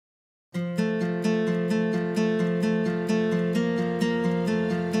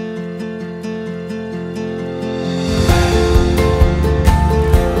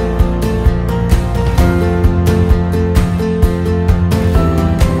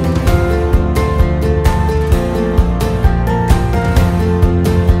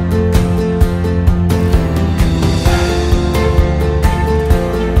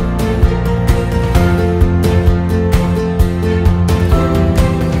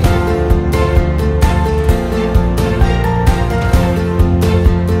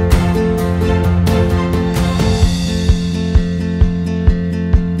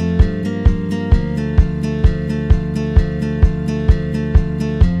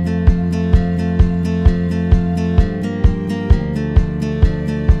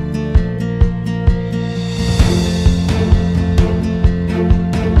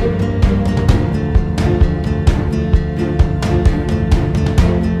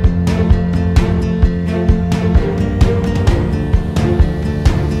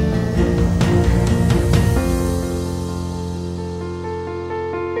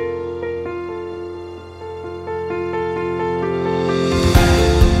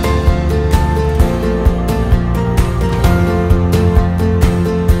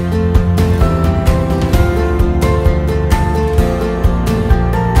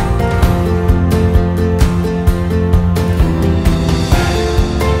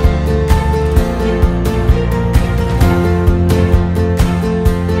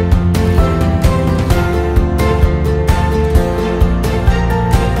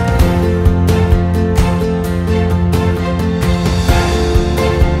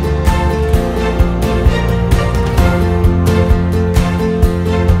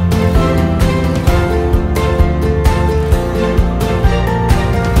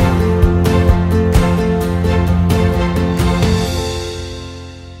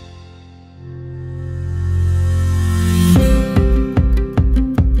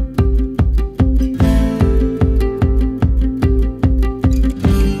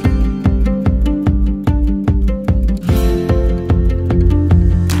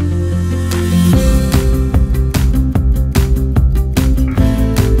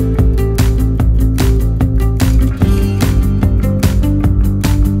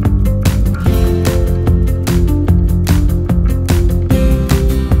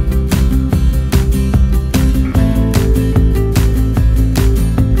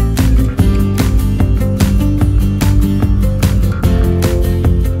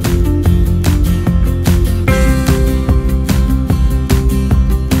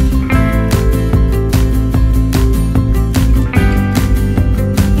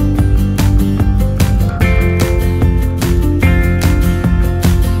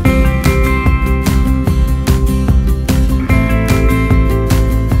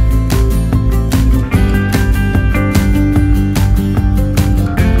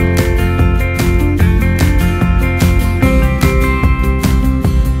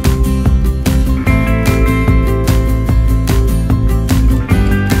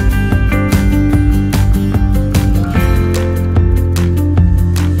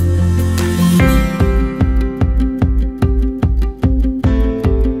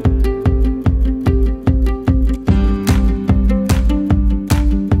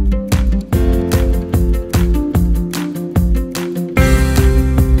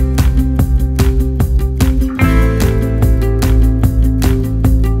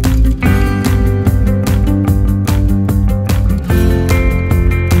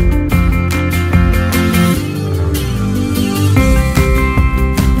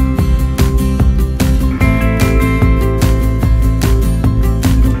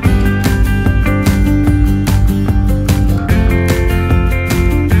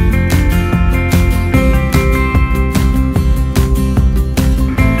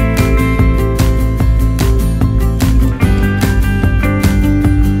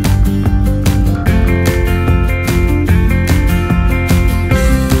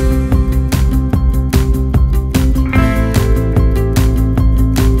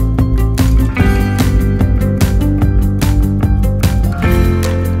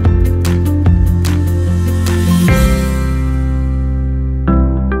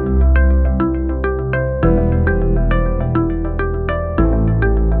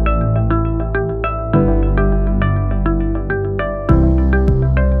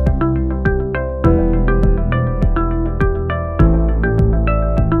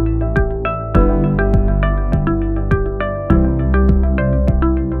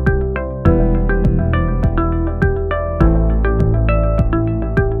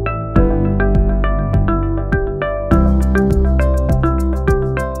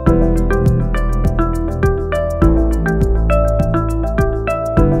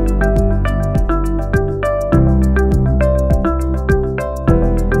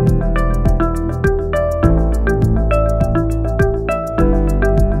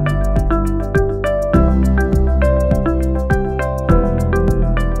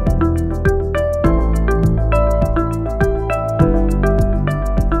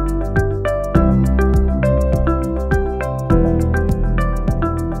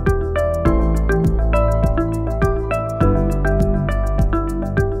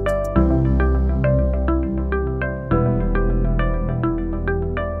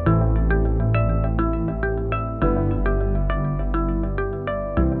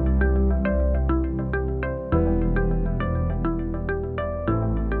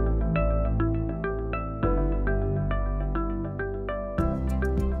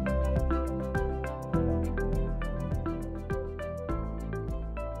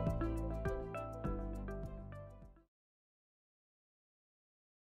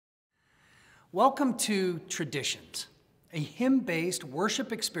Welcome to Traditions, a hymn-based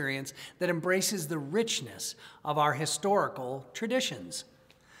worship experience that embraces the richness of our historical traditions.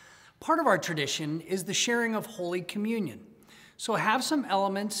 Part of our tradition is the sharing of Holy Communion, so have some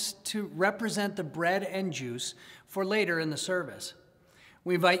elements to represent the bread and juice for later in the service.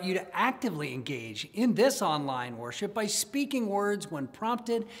 We invite you to actively engage in this online worship by speaking words when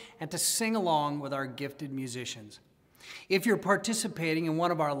prompted and to sing along with our gifted musicians. If you're participating in one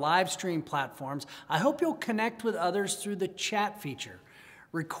of our live stream platforms, I hope you'll connect with others through the chat feature,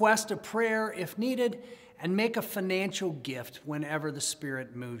 request a prayer if needed, and make a financial gift whenever the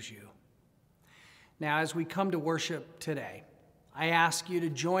Spirit moves you. Now, as we come to worship today, I ask you to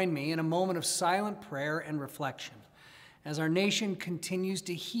join me in a moment of silent prayer and reflection as our nation continues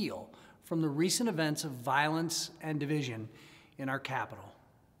to heal from the recent events of violence and division in our capital.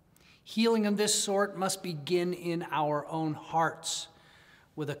 Healing of this sort must begin in our own hearts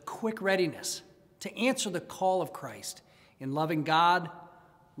with a quick readiness to answer the call of Christ in loving God,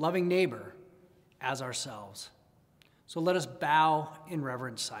 loving neighbor as ourselves. So let us bow in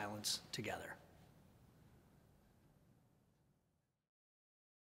reverent silence together.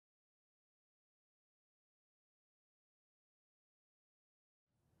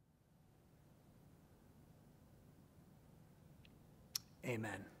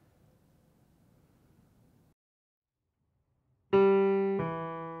 Amen.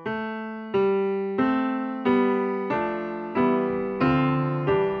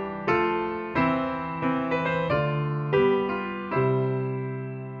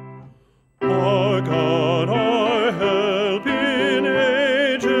 Our God, our help in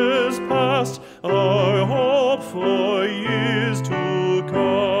ages past, our hope for years to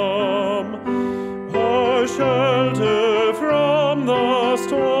come, our shelter from the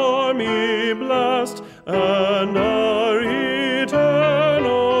stormy blast, and our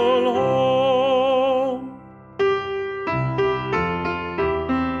eternal home.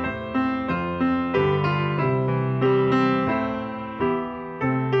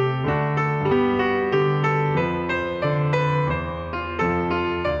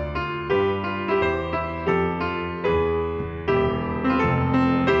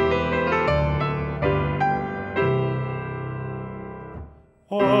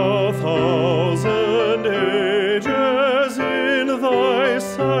 A thousand ages in thy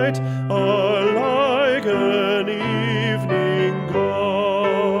sight are like an evening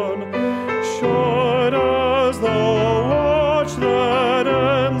gone, short as the watch that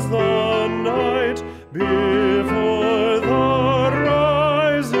ends the night before the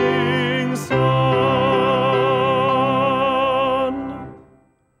rising sun.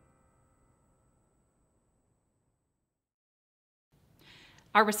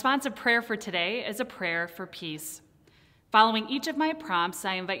 Our responsive prayer for today is a prayer for peace. Following each of my prompts,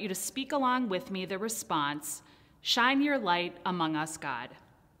 I invite you to speak along with me the response, "Shine your light among us, God."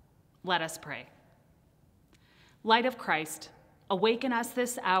 Let us pray. Light of Christ, awaken us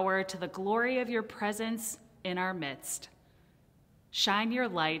this hour to the glory of your presence in our midst. Shine your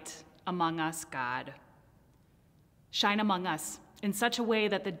light among us, God. Shine among us in such a way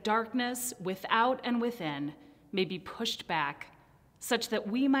that the darkness without and within may be pushed back, such that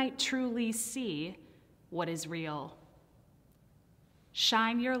we might truly see what is real.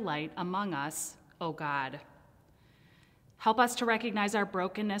 Shine your light among us, O God. Help us to recognize our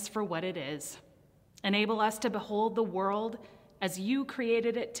brokenness for what it is. Enable us to behold the world as you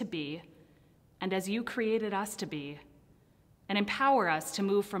created it to be and as you created us to be, and empower us to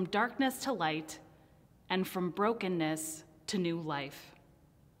move from darkness to light and from brokenness to new life.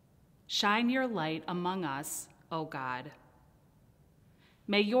 Shine your light among us, O God.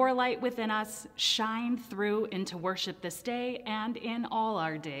 May your light within us shine through into worship this day and in all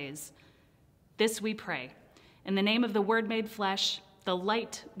our days. This we pray, in the name of the Word made flesh, the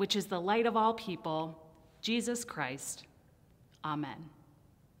light which is the light of all people, Jesus Christ. Amen.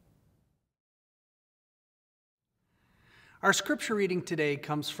 Our scripture reading today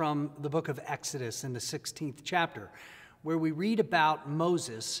comes from the book of Exodus in the 16th chapter, where we read about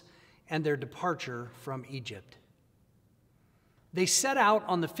Moses and their departure from Egypt. They set out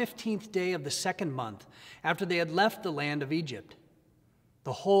on the 15th day of the second month after they had left the land of Egypt.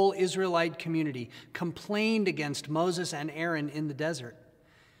 The whole Israelite community complained against Moses and Aaron in the desert.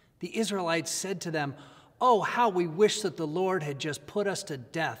 The Israelites said to them, "Oh, how we wish that the Lord had just put us to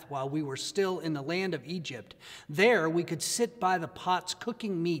death while we were still in the land of Egypt. There we could sit by the pots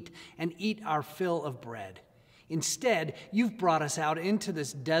cooking meat and eat our fill of bread. Instead, you've brought us out into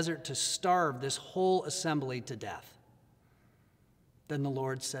this desert to starve this whole assembly to death." Then the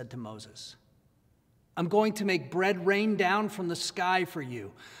Lord said to Moses, I'm going to make bread rain down from the sky for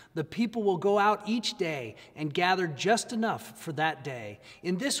you. The people will go out each day and gather just enough for that day.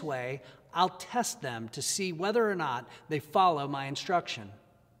 In this way, I'll test them to see whether or not they follow my instruction.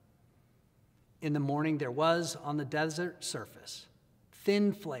 In the morning there was on the desert surface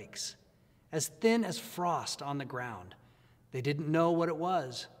thin flakes, as thin as frost on the ground. They didn't know what it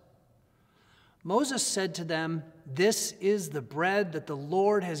was. Moses said to them, "This is the bread that the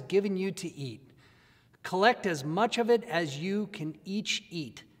Lord has given you to eat. Collect as much of it as you can each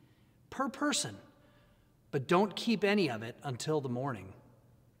eat, per person, but don't keep any of it until the morning."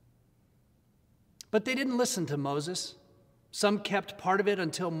 But they didn't listen to Moses. Some kept part of it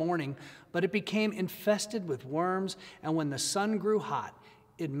until morning, but it became infested with worms, and when the sun grew hot,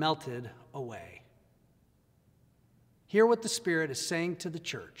 it melted away. Hear what the Spirit is saying to the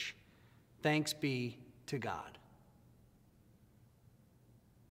church. Thanks be to God.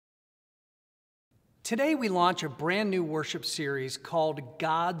 Today we launch a brand new worship series called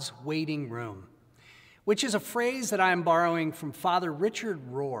God's Waiting Room, which is a phrase that I am borrowing from Father Richard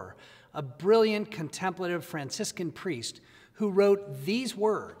Rohr, a brilliant contemplative Franciscan priest who wrote these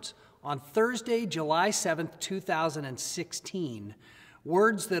words on Thursday, July 7th, 2016,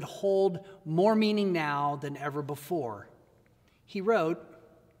 words that hold more meaning now than ever before. He wrote,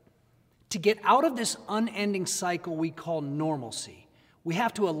 "To get out of this unending cycle we call normalcy, we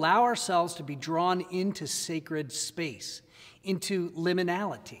have to allow ourselves to be drawn into sacred space, into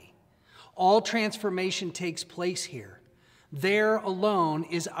liminality. All transformation takes place here. There alone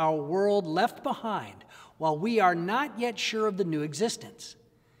is our world left behind while we are not yet sure of the new existence.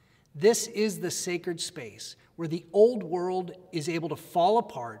 This is the sacred space where the old world is able to fall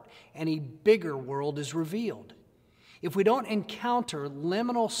apart and a bigger world is revealed. If we don't encounter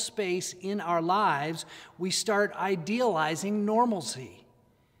liminal space in our lives, we start idealizing normalcy.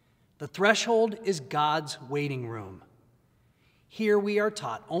 The threshold is God's waiting room. Here we are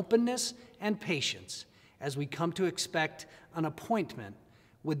taught openness and patience as we come to expect an appointment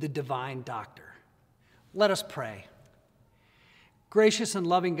with the divine doctor." Let us pray. Gracious and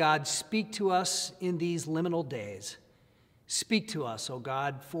loving God, speak to us in these liminal days. Speak to us, O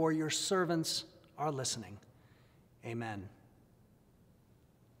God, for your servants are listening. Amen.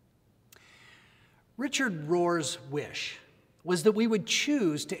 Richard Rohr's wish was that we would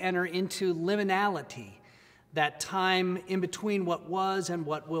choose to enter into liminality, that time in between what was and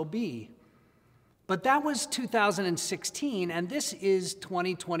what will be. But that was 2016, and this is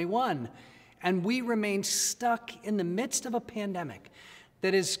 2021, and we remain stuck in the midst of a pandemic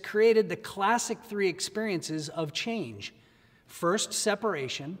that has created the classic three experiences of change. First,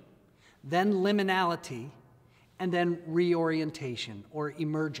 separation, then liminality, and then reorientation or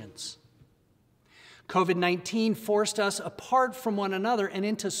emergence. COVID-19 forced us apart from one another and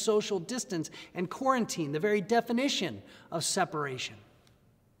into social distance and quarantine, the very definition of separation.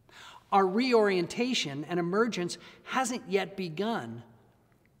 Our reorientation and emergence hasn't yet begun,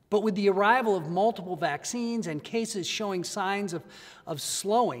 but with the arrival of multiple vaccines and cases showing signs of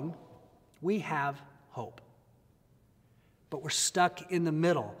slowing, we have hope. But we're stuck in the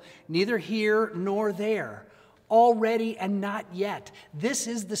middle, neither here nor there, already and not yet. This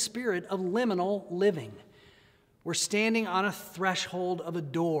is the spirit of liminal living. We're standing on a threshold of a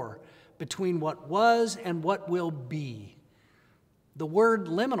door between what was and what will be. The word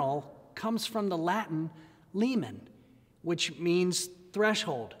liminal comes from the Latin limen, which means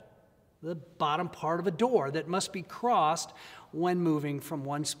threshold, the bottom part of a door that must be crossed when moving from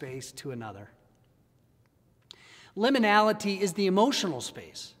one space to another. Liminality is the emotional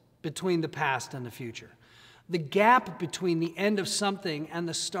space between the past and the future, the gap between the end of something and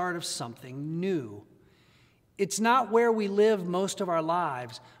the start of something new. It's not where we live most of our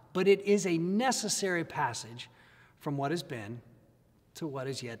lives, but it is a necessary passage from what has been to what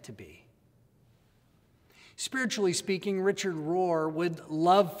is yet to be. Spiritually speaking, Richard Rohr would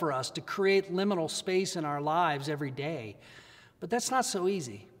love for us to create liminal space in our lives every day, but that's not so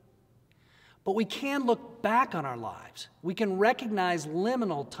easy. But we can look back on our lives. We can recognize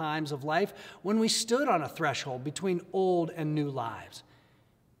liminal times of life when we stood on a threshold between old and new lives.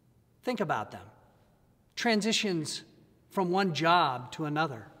 Think about them. Transitions from one job to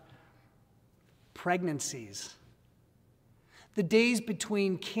another. Pregnancies. The days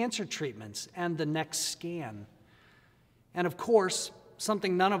between cancer treatments and the next scan. And of course,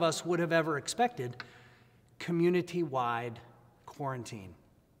 something none of us would have ever expected, community-wide quarantine.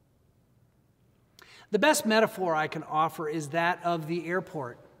 The best metaphor I can offer is that of the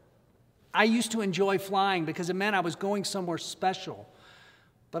airport. I used to enjoy flying because it meant I was going somewhere special,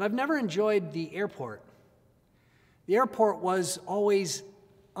 but I've never enjoyed the airport. The airport was always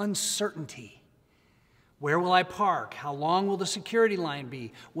uncertainty. Where will I park? How long will the security line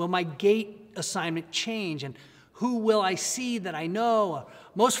be? Will my gate assignment change? And who will I see that I know?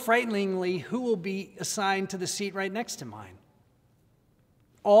 Most frighteningly, who will be assigned to the seat right next to mine?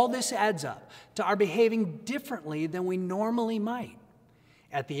 All this adds up to our behaving differently than we normally might.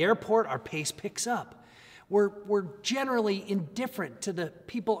 At the airport, our pace picks up. We're generally indifferent to the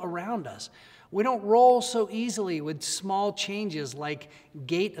people around us. We don't roll so easily with small changes like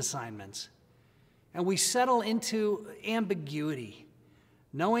gate assignments. And we settle into ambiguity,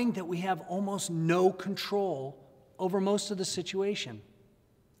 knowing that we have almost no control over most of the situation.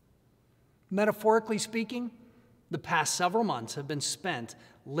 Metaphorically speaking, the past several months have been spent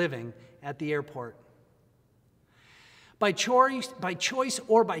living at the airport. By choice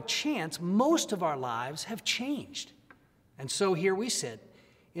or by chance, most of our lives have changed. And so here we sit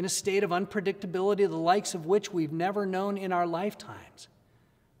in a state of unpredictability, the likes of which we've never known in our lifetimes.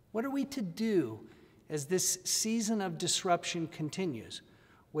 What are we to do as this season of disruption continues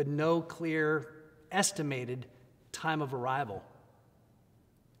with no clear estimated time of arrival?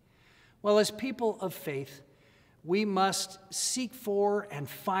 Well, as people of faith, we must seek for and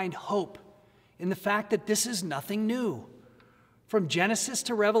find hope in the fact that this is nothing new. From Genesis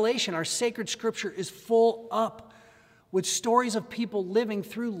to Revelation, our sacred scripture is full up with stories of people living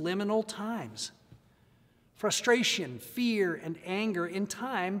through liminal times. Frustration, fear, and anger in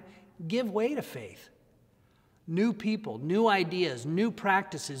time give way to faith. New people, new ideas, new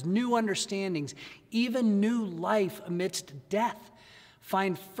practices, new understandings, even new life amidst death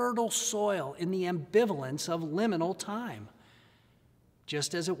find fertile soil in the ambivalence of liminal time,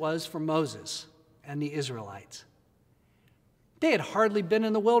 just as it was for Moses and the Israelites. They had hardly been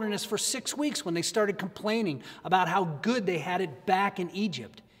in the wilderness for 6 weeks when they started complaining about how good they had it back in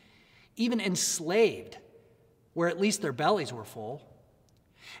Egypt, even enslaved, where at least their bellies were full.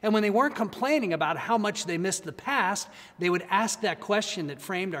 And when they weren't complaining about how much they missed the past, they would ask that question that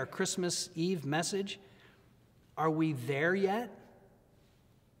framed our Christmas Eve message: are we there yet?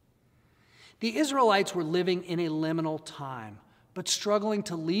 The Israelites were living in a liminal time, but struggling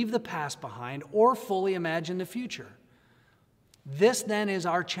to leave the past behind or fully imagine the future. This then is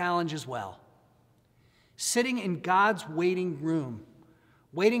our challenge as well. Sitting in God's waiting room,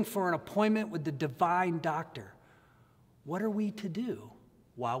 waiting for an appointment with the divine doctor, what are we to do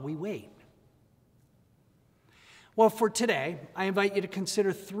while we wait? Well, for today, I invite you to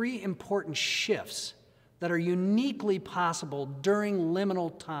consider 3 important shifts that are uniquely possible during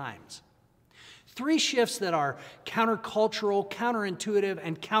liminal times. 3 shifts that are countercultural, counterintuitive,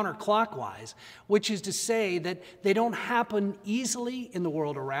 and counterclockwise, which is to say that they don't happen easily in the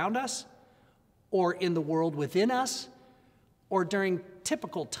world around us, or in the world within us, or during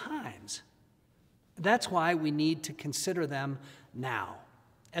typical times. That's why we need to consider them now,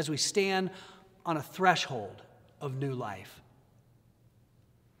 as we stand on a threshold of new life.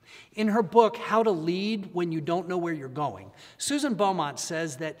 In her book, How to Lead When You Don't Know Where You're Going, Susan Beaumont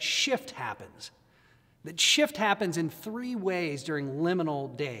says that shift happens. That shift happens in 3 ways during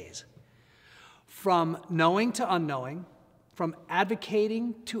liminal days: from knowing to unknowing, from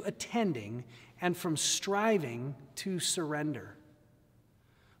advocating to attending, and from striving to surrender.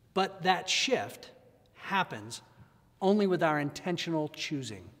 But that shift happens only with our intentional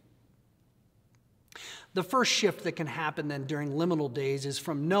choosing. The first shift that can happen then during liminal days is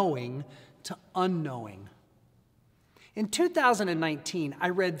from knowing to unknowing. In 2019, I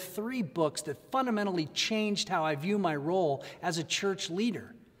read 3 books that fundamentally changed how I view my role as a church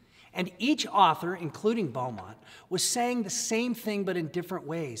leader. And each author, including Beaumont, was saying the same thing but in different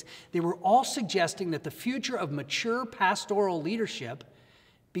ways. They were all suggesting that the future of mature pastoral leadership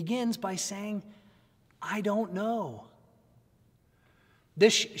begins by saying, I don't know.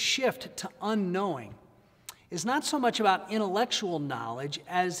 This shift to unknowing is not so much about intellectual knowledge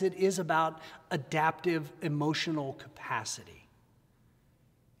as it is about adaptive emotional capacity.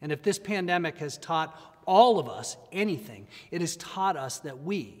 And if this pandemic has taught all of us anything, it has taught us that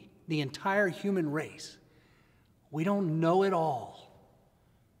we, the entire human race, we don't know it all.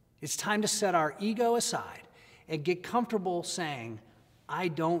 It's time to set our ego aside and get comfortable saying, I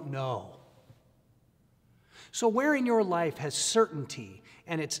don't know. So where in your life has certainty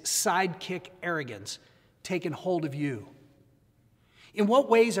and its sidekick arrogance taken hold of you? In what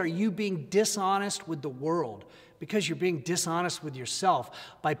ways are you being dishonest with the world because you're being dishonest with yourself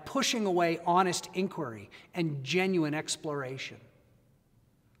by pushing away honest inquiry and genuine exploration?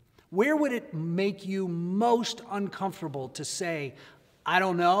 Where would it make you most uncomfortable to say, I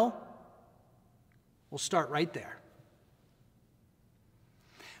don't know? We'll start right there.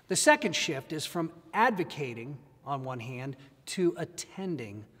 The second shift is from advocating on one hand to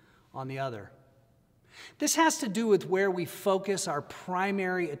attending on the other. This has to do with where we focus our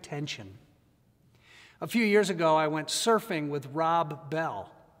primary attention. A few years ago, I went surfing with Rob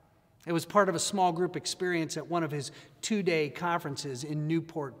Bell. It was part of a small group experience at one of his 2-day conferences in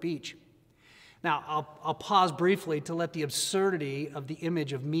Newport Beach. Now, I'll pause briefly to let the absurdity of the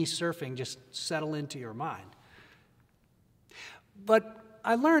image of me surfing just settle into your mind. But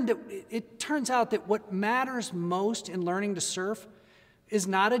I learned that it turns out that what matters most in learning to surf is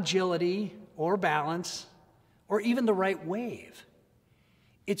not agility or balance or even the right wave.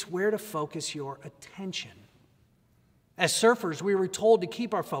 It's where to focus your attention. As surfers, we were told to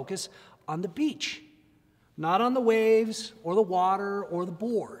keep our focus on the beach, not on the waves or the water or the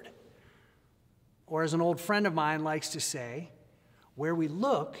board. Or as an old friend of mine likes to say, where we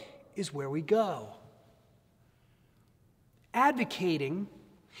look is where we go. Advocating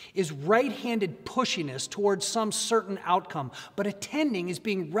is right-handed pushiness towards some certain outcome, but attending is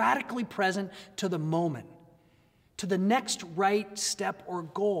being radically present to the moment, to the next right step or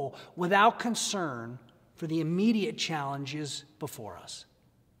goal, without concern for the immediate challenges before us.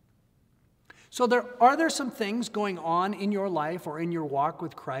 So are there some things going on in your life or in your walk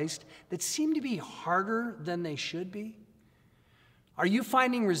with Christ that seem to be harder than they should be? Are you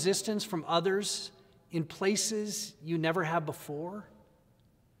finding resistance from others in places you never have before?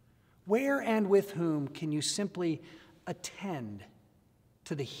 Where and with whom can you simply attend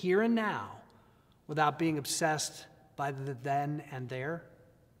to the here and now without being obsessed by the then and there?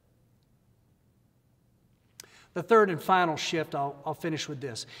 The third and final shift, I'll finish with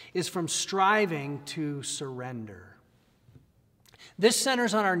this, is from striving to surrender. This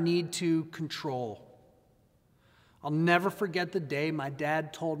centers on our need to control. I'll never forget the day my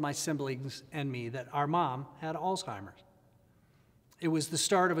dad told my siblings and me that our mom had Alzheimer's. It was the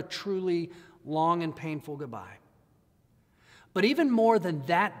start of a truly long and painful goodbye. But even more than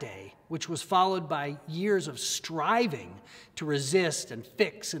that day, which was followed by years of striving to resist and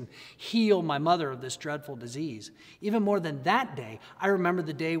fix and heal my mother of this dreadful disease, even more than that day, I remember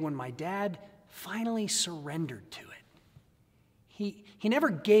the day when my dad finally surrendered to it. He never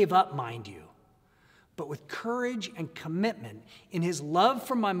gave up, mind you, but with courage and commitment in his love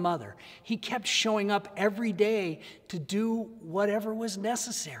for my mother, he kept showing up every day to do whatever was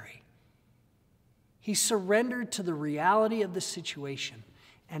necessary. He surrendered to the reality of the situation,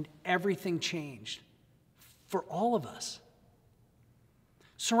 and everything changed for all of us.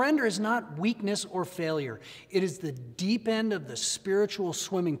 Surrender is not weakness or failure. It is the deep end of the spiritual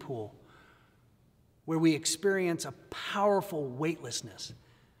swimming pool where we experience a powerful weightlessness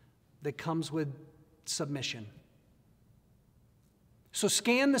that comes with submission. So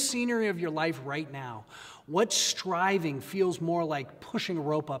scan the scenery of your life right now. What striving feels more like pushing a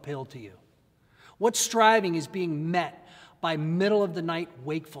rope uphill to you? What striving is being met by middle-of-the-night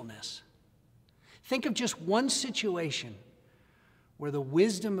wakefulness? Think of just one situation where the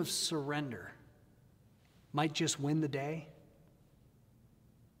wisdom of surrender might just win the day.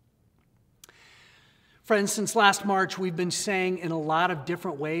 Friends, since last March, we've been saying in a lot of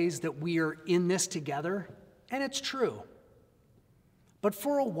different ways that we are in this together, and it's true. But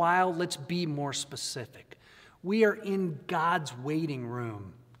for a while, let's be more specific. We are in God's waiting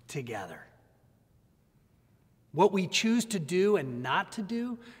room together. What we choose to do and not to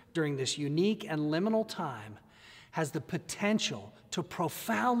do during this unique and liminal time has the potential to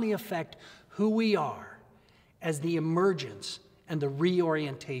profoundly affect who we are as the emergence and the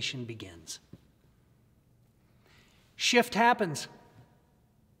reorientation begins. Shift happens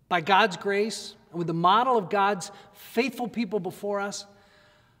by God's grace and with the model of God's faithful people before us.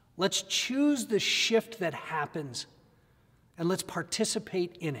 Let's choose the shift that happens and let's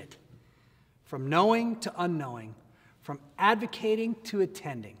participate in it. From knowing to unknowing, from advocating to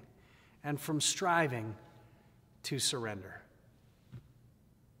attending, and from striving to surrender.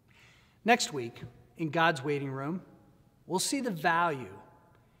 Next week, in God's waiting room, we'll see the value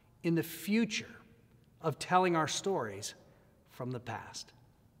in the future of telling our stories from the past.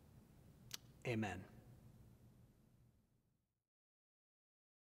 Amen.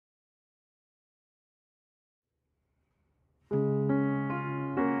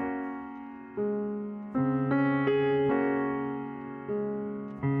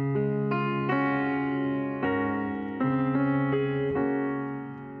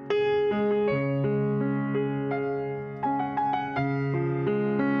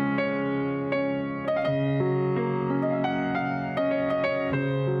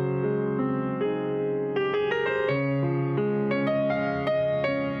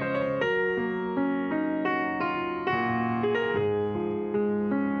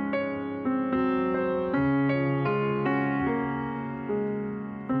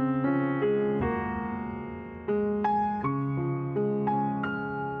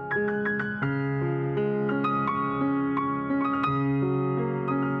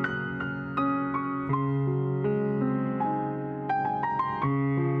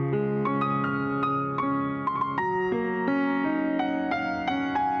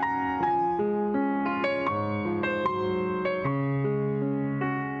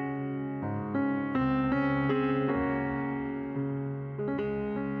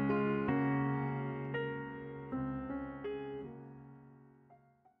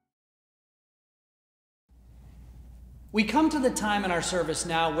 We come to the time in our service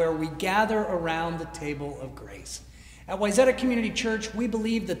now where we gather around the table of grace. At Wayzata Community Church, we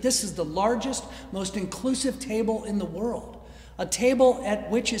believe that this is the largest, most inclusive table in the world, a table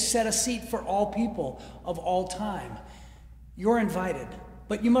at which is set a seat for all people of all time. You're invited,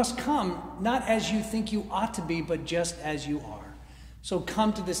 but you must come not as you think you ought to be, but just as you are. So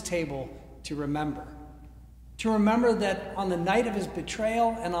come to this table to remember that on the night of his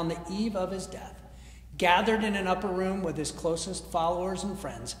betrayal and on the eve of his death, gathered in an upper room with his closest followers and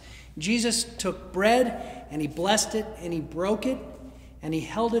friends, Jesus took bread and he blessed it and he broke it and he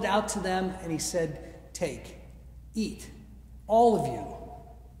held it out to them and he said, "Take, eat, all of you,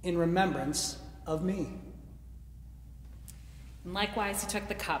 in remembrance of me." And likewise, he took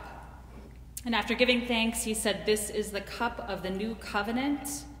the cup. And after giving thanks, he said, "This is the cup of the new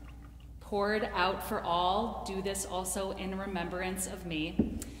covenant, poured out for all. Do this also in remembrance of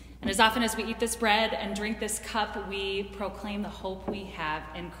me." And as often as we eat this bread and drink this cup, we proclaim the hope we have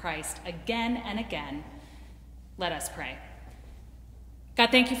in Christ again and again. Let us pray.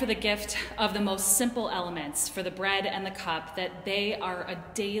 God, thank you for the gift of the most simple elements, for the bread and the cup, that they are a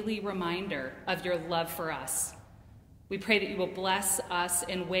daily reminder of your love for us. We pray that you will bless us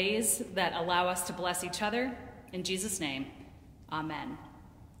in ways that allow us to bless each other. In Jesus' name, amen.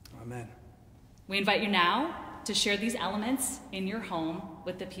 Amen. We invite you now to share these elements in your home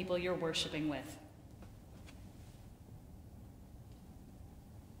with the people you're worshiping with.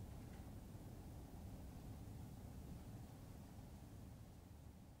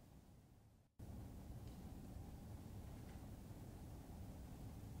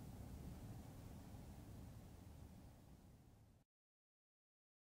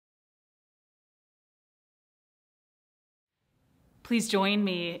 Please join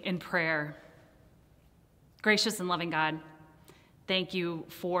me in prayer. Gracious and loving God, thank you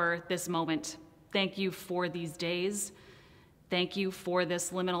for this moment. Thank you for these days. Thank you for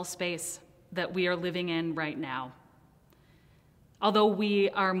this liminal space that we are living in right now. Although we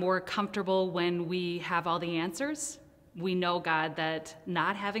are more comfortable when we have all the answers, we know, God, that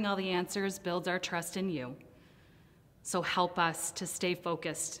not having all the answers builds our trust in you. So help us to stay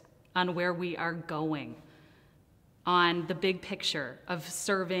focused on where we are going, on the big picture of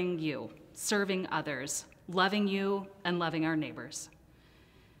serving you, serving others, loving you, and loving our neighbors.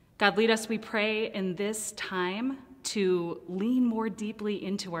 God, lead us, we pray, in this time to lean more deeply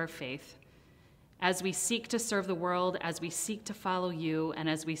into our faith as we seek to serve the world, as we seek to follow you, and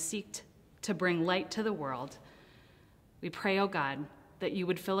as we seek to bring light to the world. We pray, oh God, that you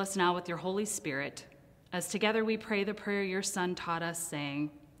would fill us now with your Holy Spirit, as together we pray the prayer your Son taught us, saying,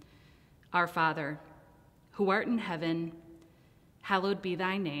 "Our Father, who art in heaven, hallowed be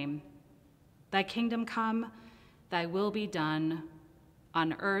thy name. Thy kingdom come, thy will be done,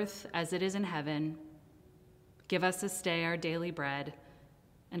 on earth as it is in heaven. Give us this day our daily bread,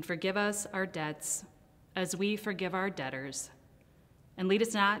 and forgive us our debts as we forgive our debtors. And lead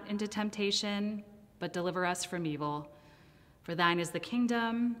us not into temptation, but deliver us from evil. For thine is the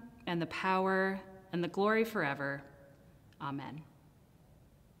kingdom, and the power, and the glory forever. Amen."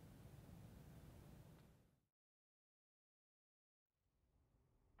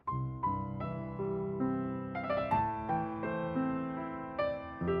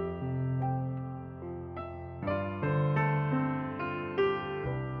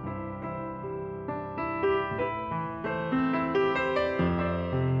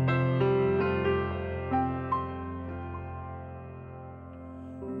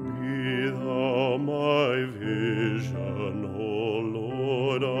 Be thou my vision, O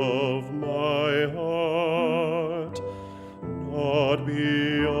Lord of my heart. Not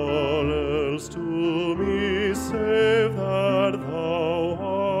be all else to me, save that thou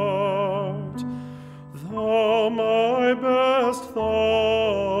art. Thou my best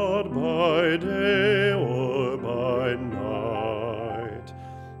thought by day or by night.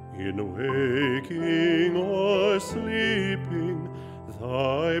 In waking or sleeping,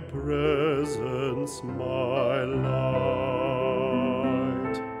 thy presence my light.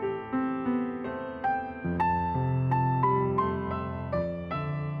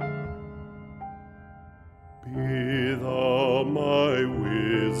 Be thou my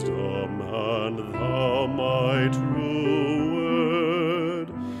wisdom and thou my true word.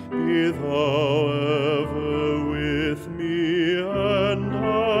 Be thou ever with me and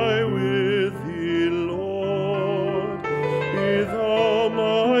I with thee, Lord. Be thou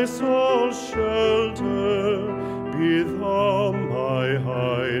my soul's shelter, be thou my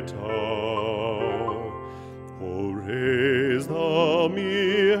high tower. O raise thou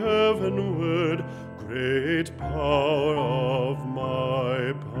me heavenward, great power of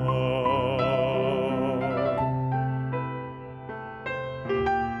my power.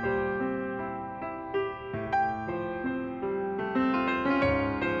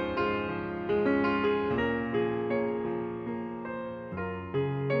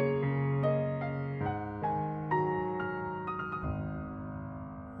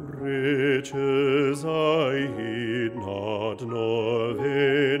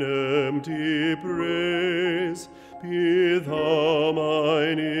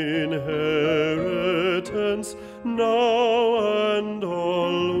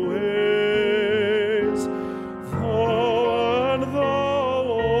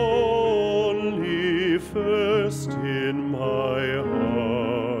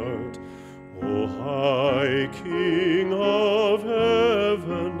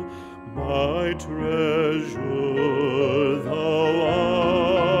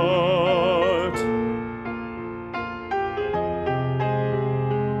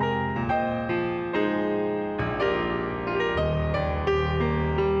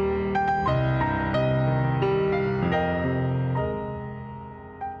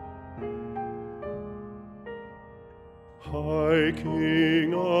 High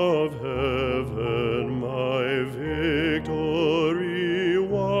King of heaven, my victory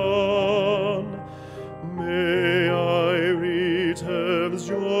won, may I reach heaven's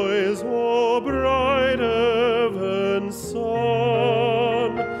joys, O bright heaven's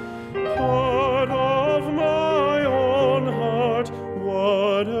sun. Heart of my own heart,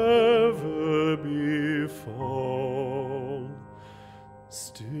 whatever befall,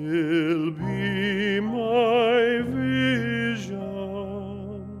 still be my vision.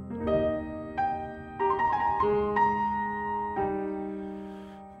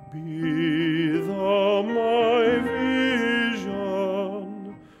 Be thou my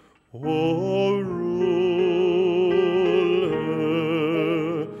vision, O ruler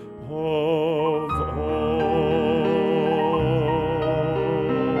of all.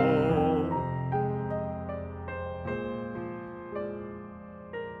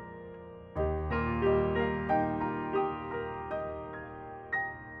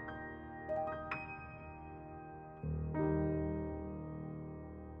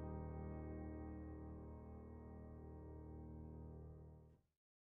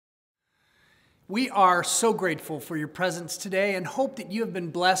 We are so grateful for your presence today and hope that you have been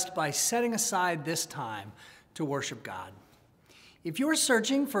blessed by setting aside this time to worship God. If you're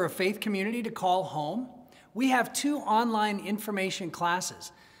searching for a faith community to call home, we have 2 online information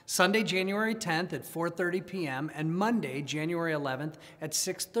classes, Sunday, January 10th at 4:30 p.m. and Monday, January 11th at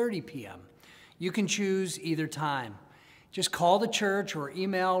 6:30 p.m. You can choose either time. Just call the church or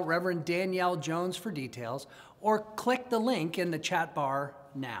email Reverend Danielle Jones for details, or click the link in the chat bar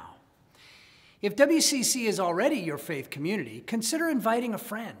now. If WCC is already your faith community, consider inviting a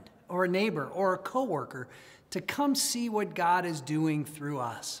friend or a neighbor or a coworker to come see what God is doing through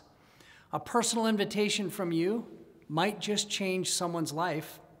us. A personal invitation from you might just change someone's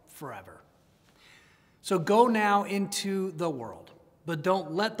life forever. So go now into the world, but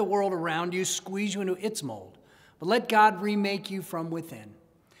don't let the world around you squeeze you into its mold, but let God remake you from within.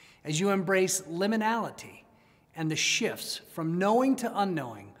 As you embrace liminality and the shifts from knowing to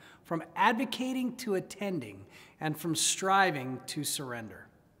unknowing, from advocating to attending, and from striving to surrender.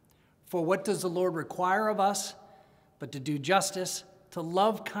 For what does the Lord require of us but to do justice, to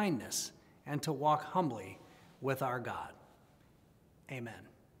love kindness, and to walk humbly with our God? Amen.